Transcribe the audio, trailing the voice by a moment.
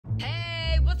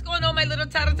going on, my little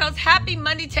Tattle Tells? Happy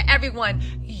Monday to everyone.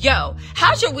 Yo,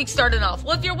 how's your week starting off?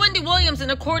 Well, if you're Wendy Williams,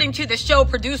 and according to the show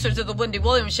producers of the Wendy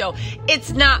Williams show,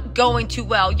 it's not going too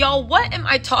well. Y'all, what am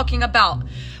I talking about?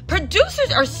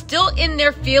 Producers are still in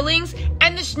their feelings,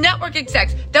 and the network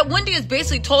execs that Wendy has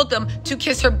basically told them to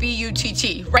kiss her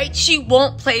butt, right? She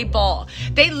won't play ball.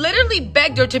 They literally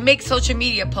begged her to make social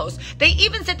media posts. They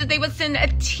even said that they would send a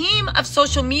team of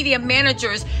social media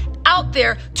managers out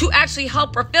there to actually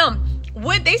help her film.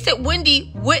 They said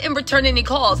Wendy wouldn't return any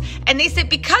calls, and they said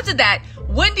because of that,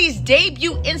 Wendy's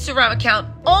debut Instagram account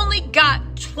only got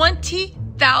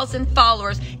 20,000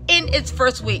 followers in its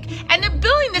first week, and they're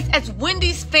billing this as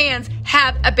Wendy's fans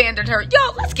have abandoned her.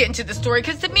 Yo, let's get into the story,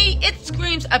 because to me it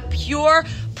screams of pure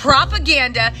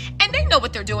propaganda, and they know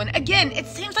what they're doing. Again, it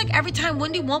seems like every time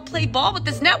Wendy won't play ball with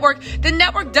this network, the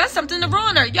network does something to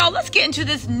ruin her. Y'all, let's get into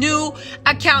this new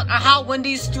account of how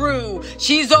Wendy's through,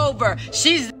 she's over,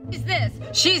 she's this,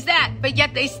 she's that, but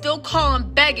yet they still call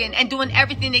them begging and doing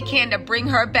everything they can to bring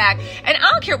her back. And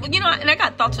I don't care, you know, and I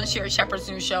got thoughts on Sherri Shepherd's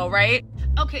new show, right?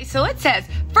 Okay, so it says,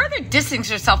 further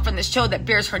distancing herself from the show that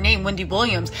bears her name, Wendy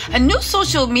Williams, a new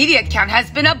social media account has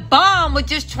been a bomb with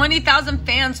just 20,000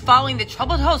 fans following the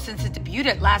troubled host since it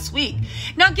debuted last week.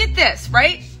 Now get this,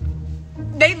 right?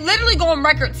 They literally go on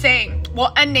record saying,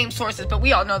 well, unnamed sources, but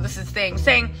we all know this is thing,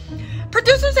 saying,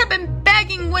 producers have been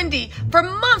begging Wendy for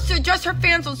months to address her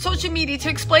fans on social media to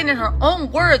explain in her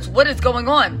own words what is going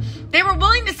on. They were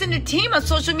willing to send a team of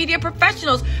social media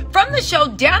professionals from the show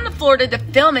down to Florida to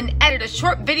film and edit a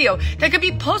short video that could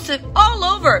be posted all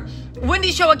over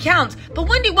Wendy show accounts, but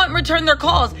Wendy wouldn't return their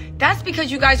calls. That's because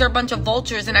you guys are a bunch of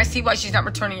vultures, and I see why she's not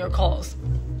returning your calls.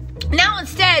 Now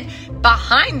instead,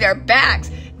 behind their backs,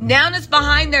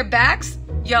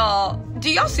 y'all, do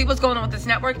y'all see what's going on with this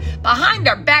network? Behind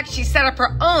their back, she set up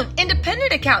her own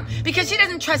independent account because she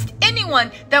doesn't trust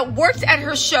anyone that works at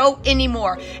her show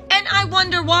anymore. And I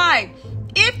wonder why.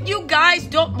 If you guys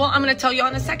don't, well, I'm going to tell you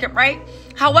in a second, right?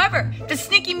 However, the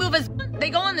sneaky move has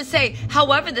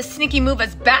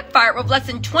backfired with less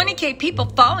than 20K people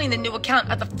following the new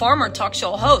account of the former talk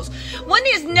show host.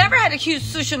 Wendy has never had a huge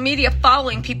social media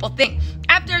following, people think.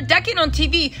 After a decade on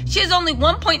TV, she has only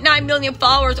 1.9 million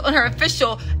followers on her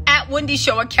official @Wendy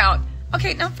Show account.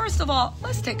 Okay, now first of all,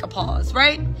 let's take a pause,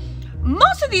 right?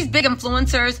 Most of these big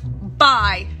influencers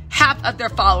buy half of their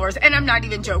followers, and I'm not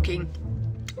even joking.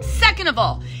 Second of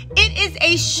all, it is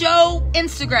a show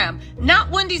Instagram, not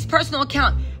Wendy's personal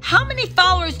account. How many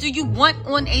followers do you want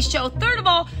on a show? Third of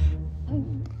all,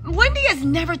 Wendy has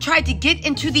never tried to get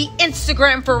into the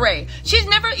Instagram foray. She's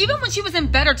never, even when she was in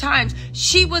better times,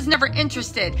 she was never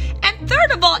interested. And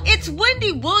third of all, it's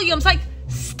Wendy Williams. Like,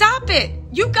 stop it.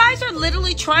 You guys are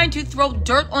literally trying to throw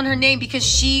dirt on her name because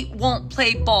she won't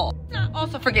play ball. Let's not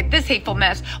also forget this hateful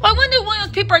mess. While Wendy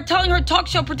Williams people are telling her talk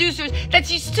show producers that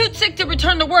she's too sick to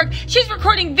return to work, she's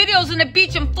recording videos on the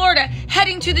beach in Florida,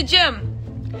 heading to the gym.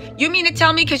 You mean to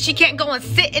tell me because she can't go and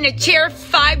sit in a chair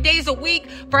 5 days a week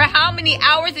for how many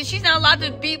hours, and she's not allowed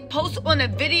to post on a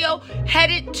video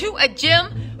headed to a gym?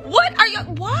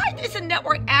 Why is the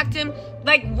network acting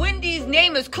like Wendy's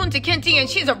name is Kunta Kinte and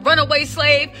she's a runaway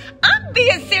slave? I'm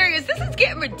being serious. This is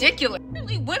getting ridiculous.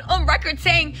 Really went on record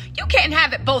saying you can't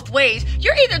have it both ways.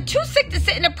 You're either too sick to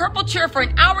sit in a purple chair for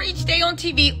an hour each day on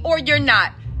TV, or you're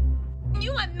not. Can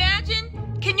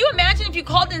you imagine if you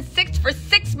called in sick for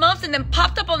 6 months and then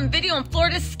popped up on video in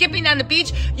Florida skipping down the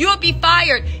beach? You would be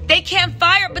fired. They can't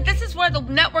fire, but this is where the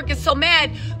network is so mad.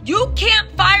 You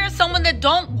can't fire someone that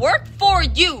don't work for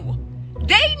you.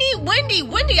 They need Wendy.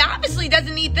 Wendy obviously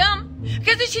doesn't need them,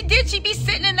 because if she did, she'd be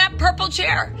sitting in that purple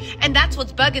chair. And that's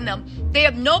what's bugging them. They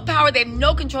have no power. They have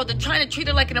no control. They're trying to treat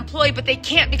her like an employee, but they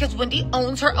can't because Wendy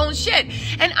owns her own shit.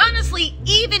 And honestly,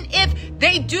 even if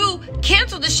they do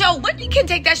cancel the show, Wendy can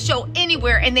take that show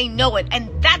anywhere, and they know it. And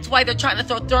that's why they're trying to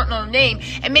throw dirt on her name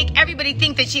and make everybody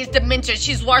think that she has dementia,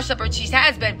 she's washed up, or she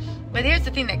has been. But here's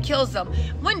the thing that kills them.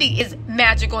 Wendy is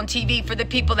magic on TV for the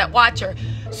people that watch her.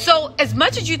 So as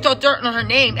much as you throw dirt on her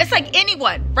name, it's like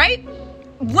anyone, right?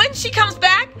 When she comes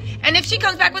back, and if she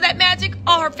comes back with that magic,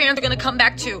 all her fans are going to come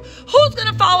back too. Who's going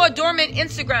to follow a dormant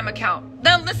Instagram account?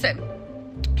 Now listen,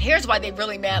 here's why they're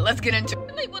really mad. Let's get into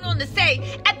it. They went on to say,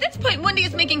 at this point, Wendy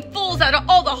is making fools out of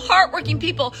all the hardworking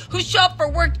people who show up for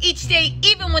work each day,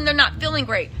 even when they're not feeling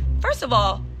great. First of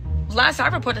all, last I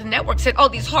reported, the network said all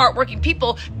these hardworking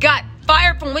people got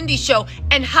fired from Wendy's show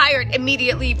and hired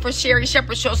immediately for Sherri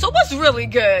Shepherd's show. So what's really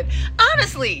good?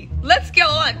 Honestly, let's go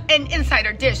on an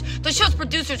insider dish. The show's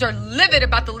producers are livid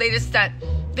about the latest stunt.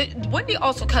 Wendy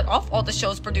also cut off all the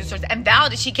show's producers and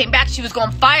vowed that she came back, she was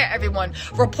going to fire everyone,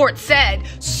 reports said.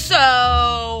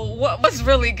 So what's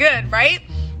really good, right?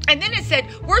 And then it said,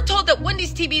 we're told that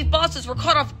Wendy's TV bosses were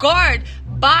caught off guard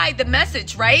by the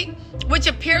message, right? Which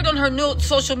appeared on her new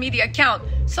social media account.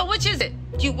 So which is it?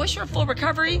 Do you wish her a full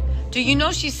recovery? Do you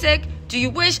know she's sick? Do you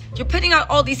wish you're putting out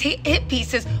all these hit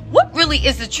pieces? What really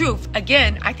is the truth?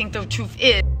 Again, I think the truth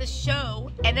is the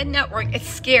show and the network is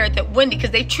scared that Wendy,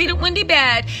 because they've treated Wendy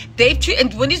bad,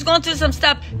 and Wendy's gone through some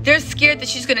stuff, they're scared that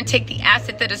she's going to take the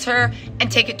asset that is her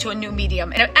and take it to a new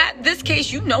medium. And at this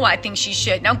case, you know I think she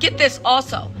should. Now get this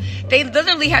also. They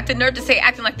literally have the nerve to say,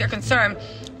 acting like they're concerned.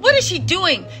 What is she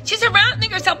doing? She's surrounding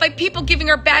herself by people giving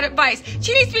her bad advice.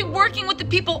 She needs to be working with the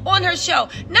people on her show,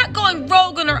 not going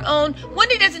rogue on her own.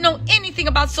 Wendy doesn't know anything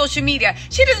about social media.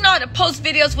 She doesn't know how to post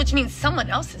videos, which means someone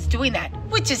else is doing that,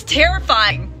 which is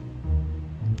terrifying.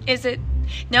 Is it?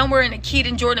 Now we're in a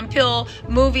Keaton Jordan Peele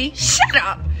movie. Shut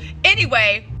up.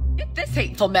 Anyway, get this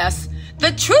hateful mess.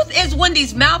 The truth is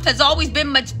Wendy's mouth has always been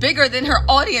much bigger than her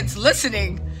audience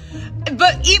listening.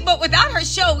 But without her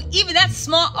show, even that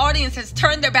small audience has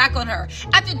turned their back on her.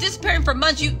 After disappearing for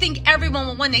months, you'd think everyone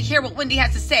would want to hear what Wendy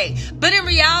has to say. But in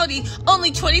reality,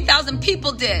 only 20,000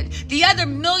 people did. The other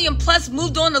million plus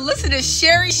moved on to listen to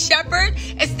Sherri Shepherd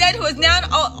instead, who is now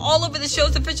all over the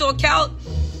show's official account.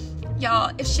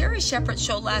 Y'all, if Sherri Shepherd's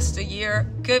show lasts a year,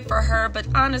 good for her. But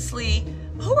honestly,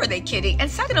 who are they kidding? And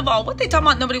second of all, what they talking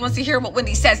about? Nobody wants to hear what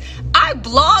Wendy says. I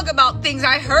blog about things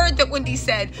I heard that Wendy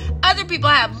said. Other people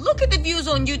have. Look at the views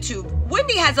on YouTube.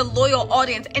 Wendy has a loyal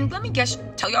audience. And let me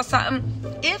tell y'all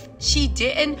something. If she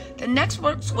didn't, the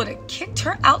networks would have kicked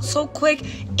her out so quick,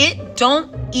 it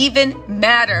don't even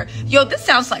matter. Yo, this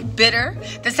sounds like bitter.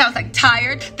 This sounds like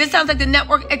tired. This sounds like the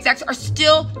network execs are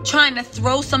still trying to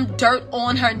throw some dirt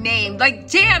on her name.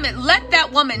 Like, damn it, let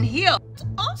that woman heal.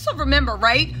 Also remember,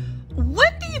 right?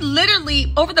 Wendy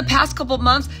literally, over the past couple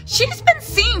months, she's been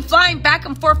seen flying back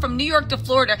and forth from New York to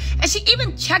Florida. And she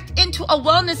even checked into a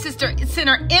wellness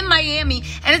center in Miami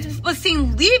and was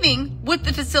seen leaving with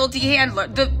the facility handler,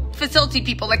 the facility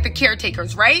people, like the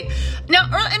caretakers, right? Now,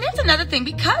 and there's another thing,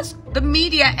 because the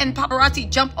media and paparazzi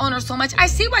jump on her so much, I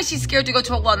see why she's scared to go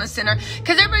to a wellness center,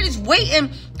 because everybody's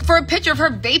waiting for a picture of her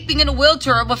vaping in a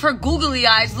wheelchair with her googly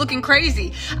eyes looking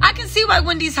crazy. I can see why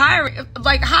Wendy's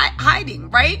hiding,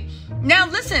 right? Now,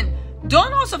 listen,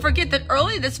 don't also forget that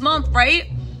early this month, right,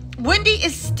 Wendy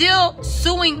is still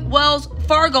suing Wells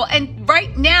Fargo. And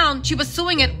right now, she was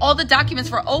suing it. All the documents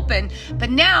were open.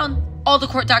 But now, all the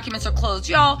court documents are closed.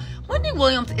 Y'all, Wendy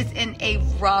Williams is in a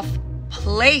rough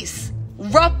place.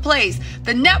 Rough place.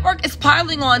 The network is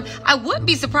piling on. I wouldn't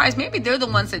be surprised. Maybe they're the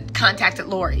ones that contacted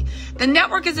Lori. The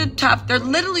network is tough. They're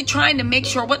literally trying to make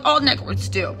sure what all networks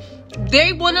do.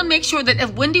 They want to make sure that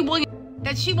if Wendy Williams,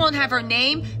 that she won't have her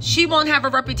name, she won't have her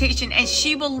reputation, and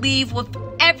she will leave with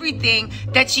everything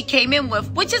that she came in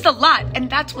with, which is a lot. And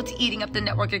that's what's eating up the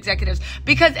network executives.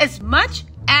 Because as much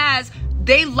as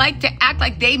they like to act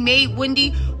like they made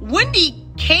Wendy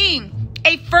came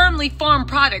a firmly farm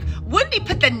product. Wendy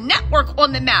put the network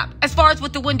on the map as far as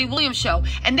with the Wendy Williams show.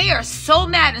 And they are so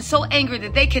mad and so angry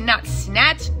that they cannot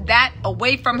snatch that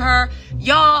away from her.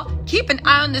 Y'all, keep an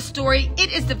eye on this story.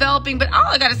 It is developing, but all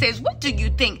I gotta say is, what do you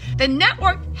think? The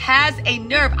network has a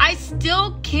nerve. I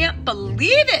still can't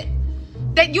believe it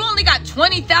that you only got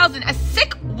 20,000, a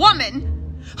sick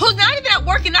woman who's not even at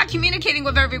work and not communicating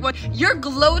with everyone. You're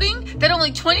gloating that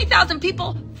only 20,000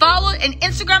 people followed an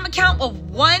Instagram account with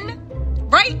one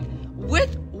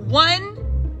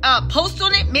post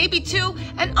on it, maybe two.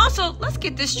 And also, let's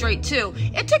get this straight too.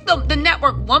 It took the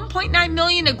network 1.9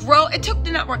 million to grow. It took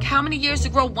the network how many years to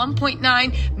grow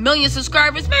 1.9 million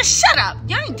subscribers? Man, shut up.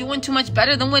 Y'all ain't doing too much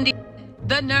better than Wendy.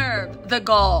 The nerve, the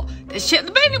gall, the shit.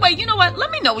 But anyway, you know what?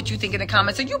 Let me know what you think in the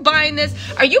comments. Are you buying this?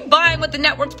 Are you buying what the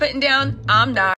network's putting down? I'm not.